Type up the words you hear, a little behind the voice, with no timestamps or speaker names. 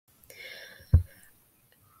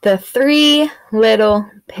The Three Little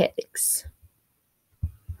Pigs.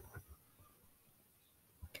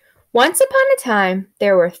 Once upon a time,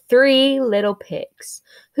 there were 3 little pigs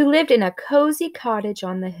who lived in a cozy cottage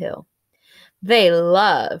on the hill. They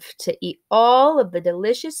loved to eat all of the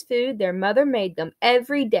delicious food their mother made them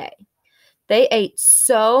every day. They ate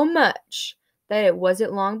so much that it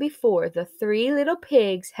wasn't long before the 3 little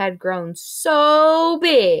pigs had grown so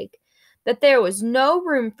big that there was no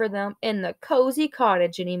room for them in the cozy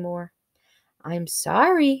cottage anymore. "I'm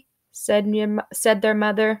sorry," said their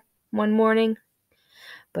mother one morning,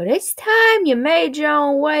 "but it's time you made your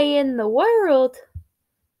own way in the world."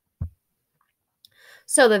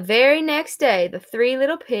 So the very next day, the 3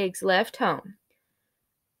 little pigs left home.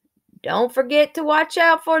 "Don't forget to watch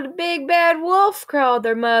out for the big bad wolf," called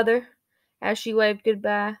their mother as she waved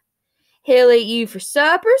goodbye. "He'll eat you for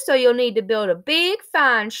supper, so you'll need to build a big,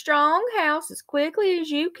 fine, strong house as quickly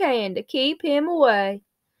as you can to keep him away."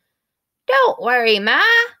 "Don't worry, Ma,"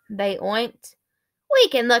 they oinked. "We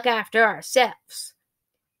can look after ourselves."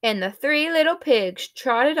 And the 3 little pigs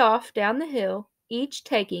trotted off down the hill, each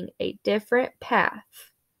taking a different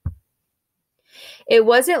path. It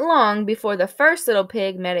wasn't long before the first little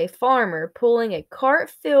pig met a farmer pulling a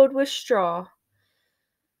cart filled with straw.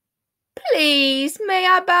 "Please, may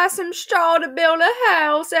I buy some straw to build a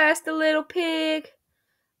house?" asked the little pig.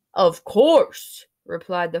 "Of course,"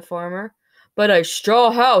 replied the farmer, "but a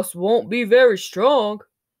straw house won't be very strong."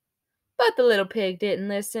 But the little pig didn't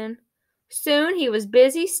listen. Soon he was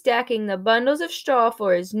busy stacking the bundles of straw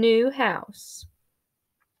for his new house.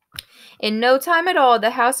 In no time at all,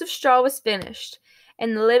 the house of straw was finished,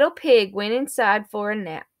 and the little pig went inside for a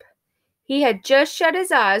nap. He had just shut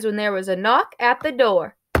his eyes when there was a knock at the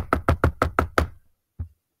door.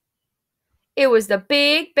 It was the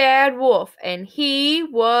big bad wolf, and he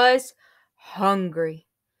was hungry.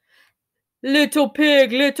 little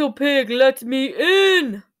pig, let me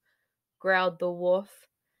in," growled the wolf.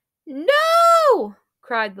 "No!"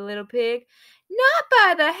 cried the little pig. "Not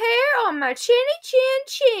by the hair on my chinny chin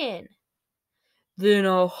chin." "Then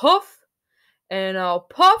I'll huff, and I'll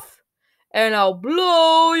puff, and I'll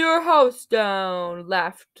blow your house down,"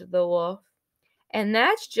 laughed the wolf. And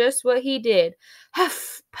that's just what he did.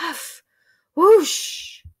 Huff, puff,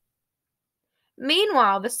 whoosh!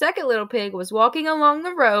 Meanwhile, the second little pig was walking along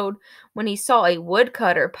the road when he saw a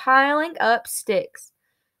woodcutter piling up sticks.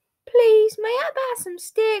 "Please, may I buy some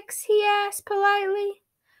sticks?" he asked politely.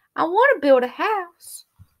 "I want to build a house."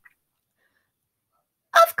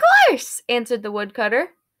 "Of course," answered the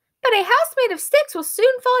woodcutter, "but a house made of sticks will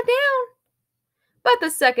soon fall down." But the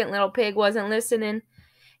second little pig wasn't listening.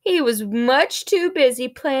 He was much too busy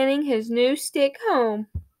planning his new stick home.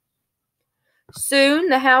 Soon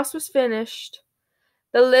the house was finished.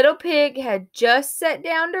 The little pig had just sat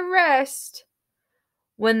down to rest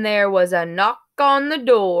when there was a knock on the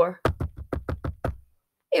door.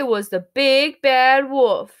 It was the big bad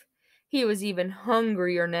wolf. He was even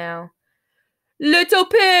hungrier now. little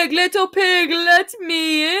pig, let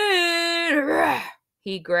me in,"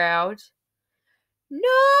 he growled.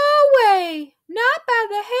 "No way! Not by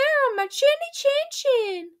the hair on my chinny chin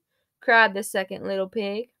chin," cried the second little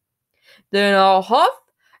pig. "Then I'll huff,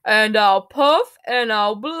 and I'll puff, and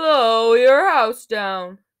I'll blow your house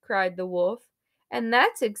down," cried the wolf. And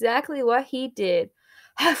that's exactly what he did.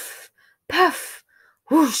 Huff, puff,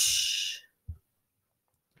 whoosh!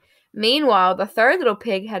 Meanwhile, the third little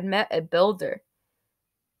pig had met a builder.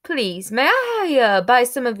 "Please, may I buy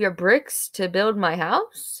some of your bricks to build my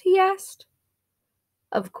house?" he asked.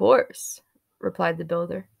 "Of course," replied the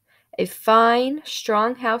builder. "A fine,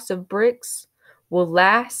 strong house of bricks will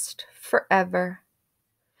last forever."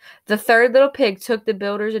 The third little pig took the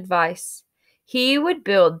builder's advice. He would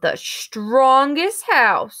build the strongest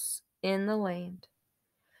house in the land.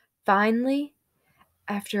 Finally,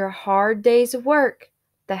 after a hard day's work,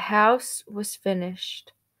 the house was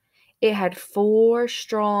finished. It had 4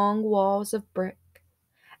 strong walls of brick,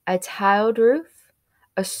 a tiled roof,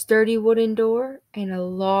 a sturdy wooden door, and a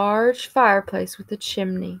large fireplace with a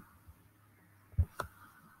chimney.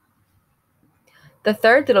 The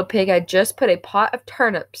third little pig had just put a pot of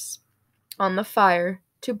turnips on the fire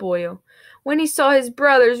to boil when he saw his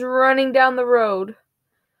brothers running down the road,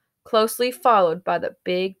 closely followed by the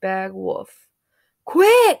big bad wolf.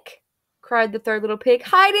 "Quick!" cried the third little pig.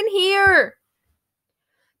 "Hide in here!"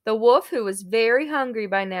 The wolf, who was very hungry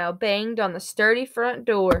by now, banged on the sturdy front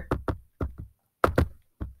door.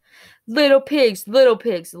 little pigs,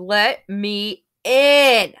 let me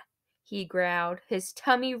in!" he growled, his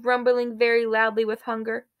tummy rumbling very loudly with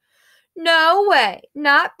hunger. "No way!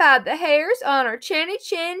 Not by the hairs on our chinny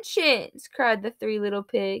chin chins!" cried the 3 little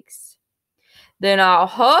pigs. "Then I'll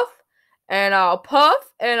huff, and I'll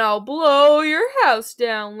puff, and I'll blow your house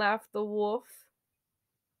down," laughed the wolf.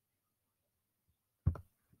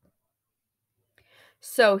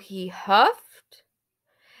 So he huffed,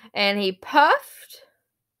 and he puffed,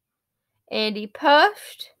 and he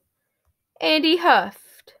puffed, and he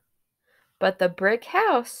huffed, but the brick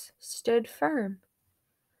house stood firm.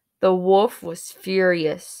 The wolf was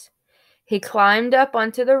furious. He climbed up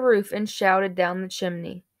onto the roof and shouted down the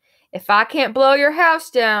chimney, "If I can't blow your house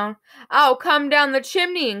down, I'll come down the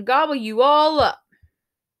chimney and gobble you all up."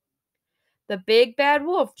 The big bad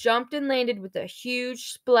wolf jumped and landed with a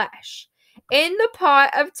huge splash in the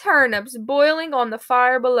pot of turnips boiling on the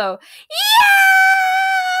fire below.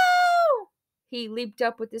 Yow! He leaped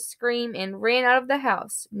up with a scream and ran out of the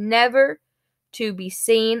house, never to be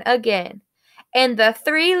seen again. And the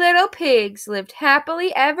 3 little pigs lived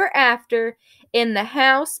happily ever after in the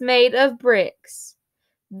house made of bricks.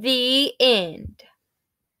 The end.